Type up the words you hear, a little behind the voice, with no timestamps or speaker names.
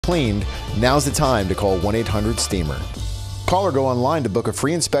cleaned, now's the time to call 1-800-STEAMER. Call or go online to book a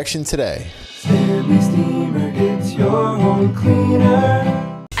free inspection today. Stanley Steamer gets your home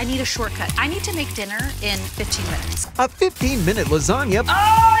cleaner. I need a shortcut. I need to make dinner in 15 minutes. A 15-minute lasagna.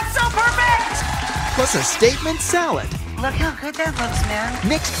 Oh, it's so perfect! Plus a statement salad. Look how good that looks, man.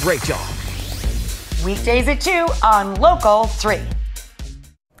 Mixed Rachel. Weekdays at 2 on Local 3.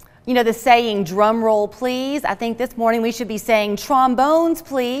 You know the saying, drum roll please? I think this morning we should be saying trombones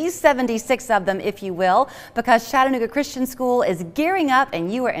please, 76 of them if you will, because Chattanooga Christian School is gearing up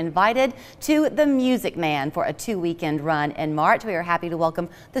and you are invited to the Music Man for a 2-weekend run in March. We are happy to welcome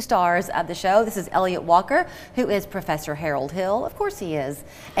the stars of the show. This is Elliot Walker, who is Professor Harold Hill, of course he is,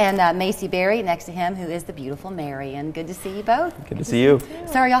 and Macy Berry next to him, who is the beautiful Marion. Good to see you both. Good to see you.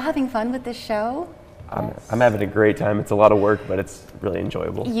 So are y'all having fun with this show? I'm having a great time. It's a lot of work, but it's really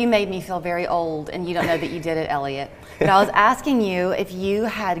enjoyable. You made me feel very old, and you don't know that you did it, Elliot. But I was asking you if you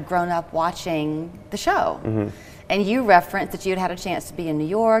had grown up watching the show. Mm-hmm. And you referenced that you had had a chance to be in New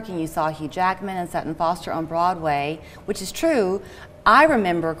York, and you saw Hugh Jackman and Sutton Foster on Broadway, which is true. I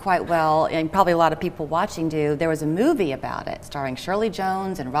remember quite well, and probably a lot of people watching do, there was a movie about it starring Shirley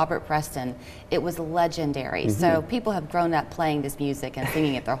Jones and Robert Preston. It was legendary. Mm-hmm. So people have grown up playing this music and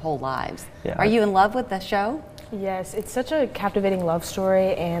singing it their whole lives. Yeah. Are you in love with the show? Yes, it's such a captivating love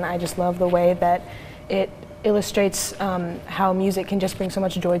story, and I just love the way that it illustrates how music can just bring so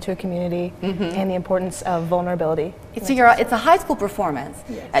much joy to a community, mm-hmm. and the importance of vulnerability. So it's a high school performance.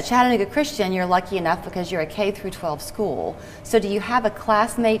 Yes. At Chattanooga Christian, you're lucky enough because you're a K through 12 school. So do you have a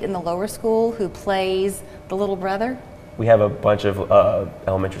classmate in the lower school who plays the little brother? We have a bunch of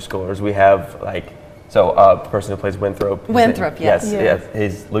elementary schoolers. We have the person who plays Winthrop. Winthrop, yes. Yes,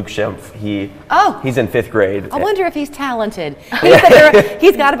 he's Luke Schimpf. He's in 5th grade. I wonder if he's talented.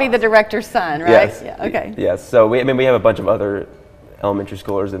 He's got to be the director's son, right? Yes. Yeah, okay. Yes. So we have a bunch of other elementary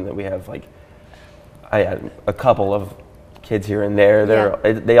schoolers, and then we have I had a couple of kids here and there.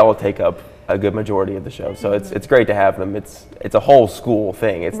 They all take up a good majority of the show. So it's great to have them. It's a whole school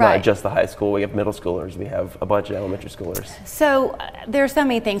thing. It's not just the high school. We have middle schoolers. We have a bunch of elementary schoolers. So there are so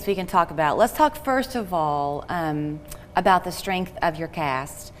many things we can talk about. Let's talk first of all about the strength of your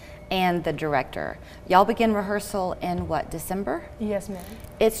cast and the director. Y'all begin rehearsal in what, December? Yes, ma'am.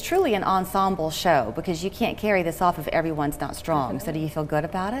 It's truly an ensemble show because you can't carry this off if everyone's not strong. So do you feel good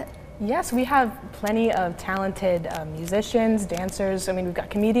about it? Yes, we have plenty of talented musicians, dancers. I mean, we've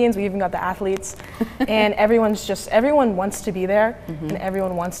got comedians, we even got the athletes, and everyone wants to be there, mm-hmm. and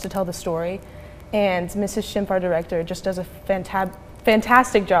everyone wants to tell the story. And Mrs. Schimpf, our director, just does a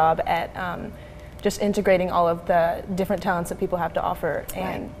fantastic job at just integrating all of the different talents that people have to offer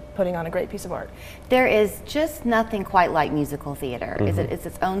and putting on a great piece of art. There is just nothing quite like musical theater. Mm-hmm. It's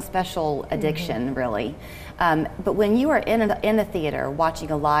its own special addiction, mm-hmm. really. But when you are in a theater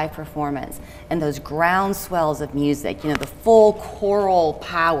watching a live performance and those ground swells of music, the full choral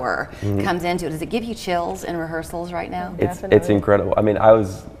power mm-hmm. comes into it, does it give you chills in rehearsals right now? It's incredible. I mean, I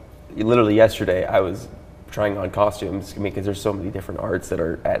was literally yesterday, I was trying on costumes, because there's so many different arts that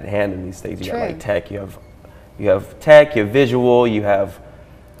are at hand in these things. You got tech, you have tech, you have visual, you have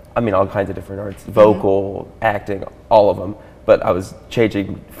all kinds of different arts, vocal, mm-hmm. acting, all of them. But I was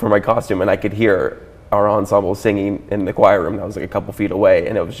changing for my costume and I could hear our ensemble singing in the choir room that was a couple feet away,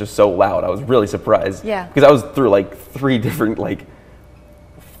 and it was just so loud. I was really surprised. Yeah. Because I was through 3 different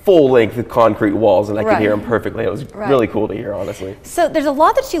full-length concrete walls, and I could hear them perfectly. It was really cool to hear, honestly. So there's a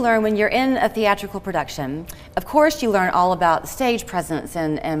lot that you learn when you're in a theatrical production. Of course, you learn all about stage presence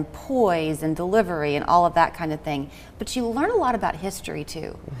and poise and delivery and all of that kind of thing. But you learn a lot about history,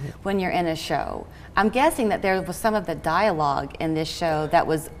 too, mm-hmm. when you're in a show. I'm guessing that there was some of the dialogue in this show that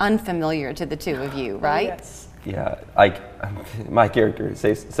was unfamiliar to the two of you, right? Yes. Yeah, my character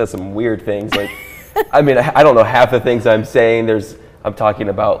says some weird things. I don't know half the things I'm saying. I'm talking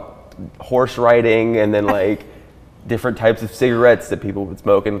about horse riding, and then different types of cigarettes that people would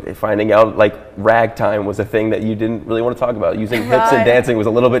smoke, and finding out ragtime was a thing that you didn't really want to talk about. Using hips and dancing was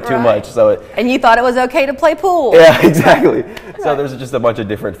a little bit too much. And you thought it was okay to play pool. Yeah, exactly. So there's just a bunch of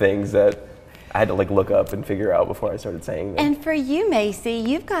different things that I had to look up and figure out before I started saying them. And for you, Macy,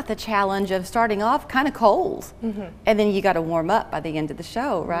 you've got the challenge of starting off kind of cold, mm-hmm. and then you got to warm up by the end of the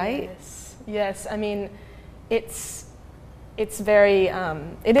show, right? Yes. I mean, it is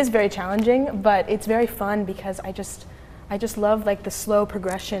very challenging, but it's very fun because I just love the slow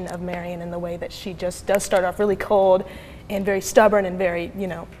progression of Marion and the way that she just does start off really cold and very stubborn and very,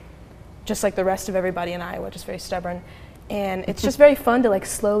 just like the rest of everybody in Iowa, just very stubborn. And it's just very fun to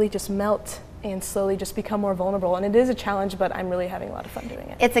slowly just melt and slowly just become more vulnerable. And it is a challenge, but I'm really having a lot of fun doing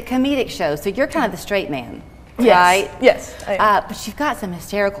it. It's a comedic show, so you're kind of the straight man. Yes. right? Yes. I am. But you've got some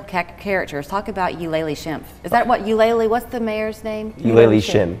hysterical characters. Talk about Eulalie Schimpf. Is that what Eulalie? What's the mayor's name? Eulalie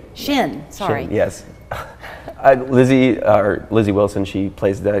Shin. Shin. Sorry. Shin, yes. Lizzie Wilson, she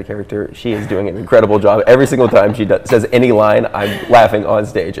plays that character. She is doing an incredible job. Every single time she says any line, I'm laughing on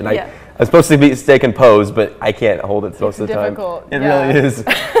stage. And I'm supposed to stay composed, but I can't hold it most of the time. Difficult. It really is.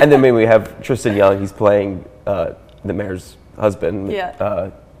 And then we have Tristan Young. He's playing the mayor's husband.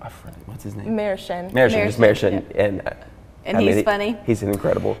 Yeah. What's his name? Mayor Shin. Mayor Shin. Yeah. And he's funny. He's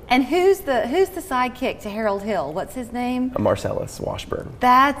incredible. And who's the sidekick to Harold Hill? What's his name? Marcellus Washburn.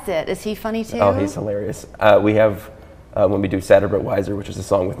 That's it. Is he funny too? Oh, he's hilarious. We have when we do Saturday Wiser, which is a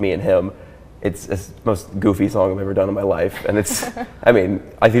song with me and him. It's the most goofy song I've ever done in my life, and it's. I mean,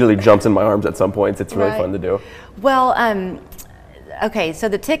 I literally jumps in my arms at some points. It's really fun to do. Well, okay, so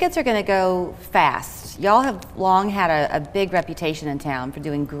the tickets are going to go fast. Y'all have long had a big reputation in town for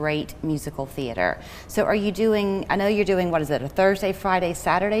doing great musical theater. So are you doing, I know you're doing, what is it, a Thursday, Friday,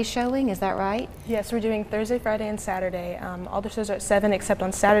 Saturday showing, is that right? Yes, we're doing Thursday, Friday, and Saturday. All the shows are at 7, except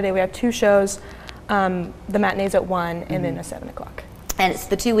on Saturday we have 2 shows, the matinee's at 1, and then at 7 o'clock. And it's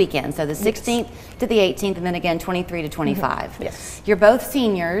the 2 weekends, so the 16th to the 18th, and then again 23 to 25. Yes. You're both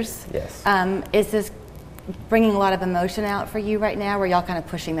seniors. Yes. Is this bringing a lot of emotion out for you right now, or are y'all kind of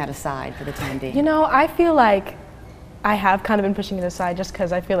pushing that aside for the time being? You know, I feel like I have kind of been pushing it aside just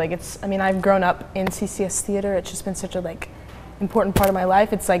because I feel like it's, I mean, I've grown up in CCS theater. It's just been such a important part of my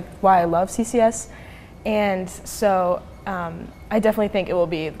life. It's like why I love CCS. And so I definitely think it will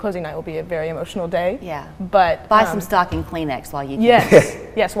be, closing night will be a very emotional day. Yeah. But buy some stocking Kleenex while you can. Yes,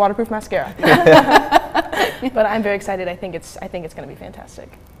 yes, waterproof mascara. But I'm very excited. I think it's going to be fantastic.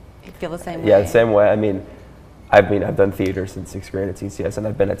 You feel the same way? Yeah, the same way. I mean, I've done theater since 6th grade at CCS, and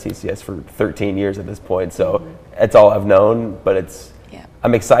I've been at CCS for 13 years at this point. So it's all I've known, but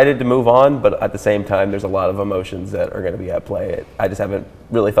I'm excited to move on, but at the same time, there's a lot of emotions that are going to be at play. I just haven't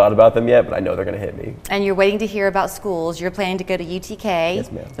really thought about them yet, but I know they're going to hit me. And you're waiting to hear about schools. You're planning to go to UTK.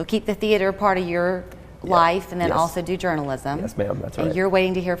 Yes, ma'am. You'll keep the theater part of your life, and then also do journalism. Yes, ma'am, that's right. And you're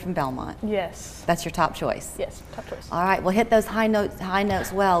waiting to hear from Belmont. Yes. That's your top choice. Yes, top choice. All right, well, hit those high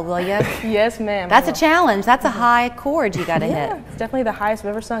notes well, will you? Yes, ma'am. That's a challenge. That's a high chord you got to hit. It's definitely the highest I've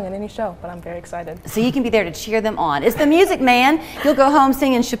ever sung in any show, but I'm very excited. So you can be there to cheer them on. It's the Music Man. You'll go home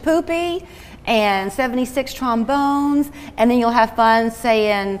singing Shapoopy and 76 trombones, and then you'll have fun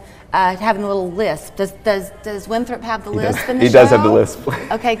saying, having a little lisp. Does Winthrop have the lisp in the show? He does have the lisp.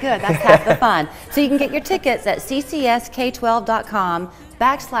 Okay, good. That's half the fun. So you can get your tickets at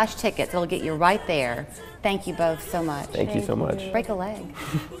ccsk12.com/tickets. It'll get you right there. Thank you both so much. Thank you so much. Break a leg.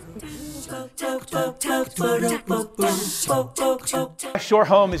 West Shore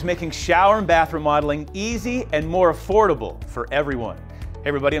Home is making shower and bath remodeling easy and more affordable for everyone. Hey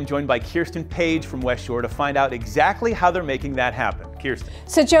everybody, I'm joined by Kirsten Page from West Shore to find out exactly how they're making that happen. Kirsten.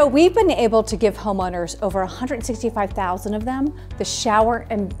 So Joe, we've been able to give homeowners, over 165,000 of them, the shower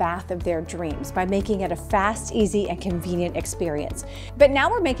and bath of their dreams by making it a fast, easy, and convenient experience. But now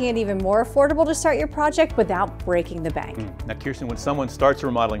we're making it even more affordable to start your project without breaking the bank. Now Kirsten, when someone starts a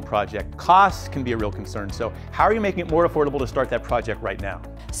remodeling project, costs can be a real concern. So how are you making it more affordable to start that project right now?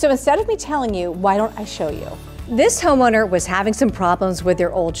 So instead of me telling you, why don't I show you? This homeowner was having some problems with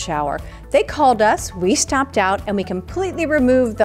their old shower. They called us, we stopped out, and we completely removed the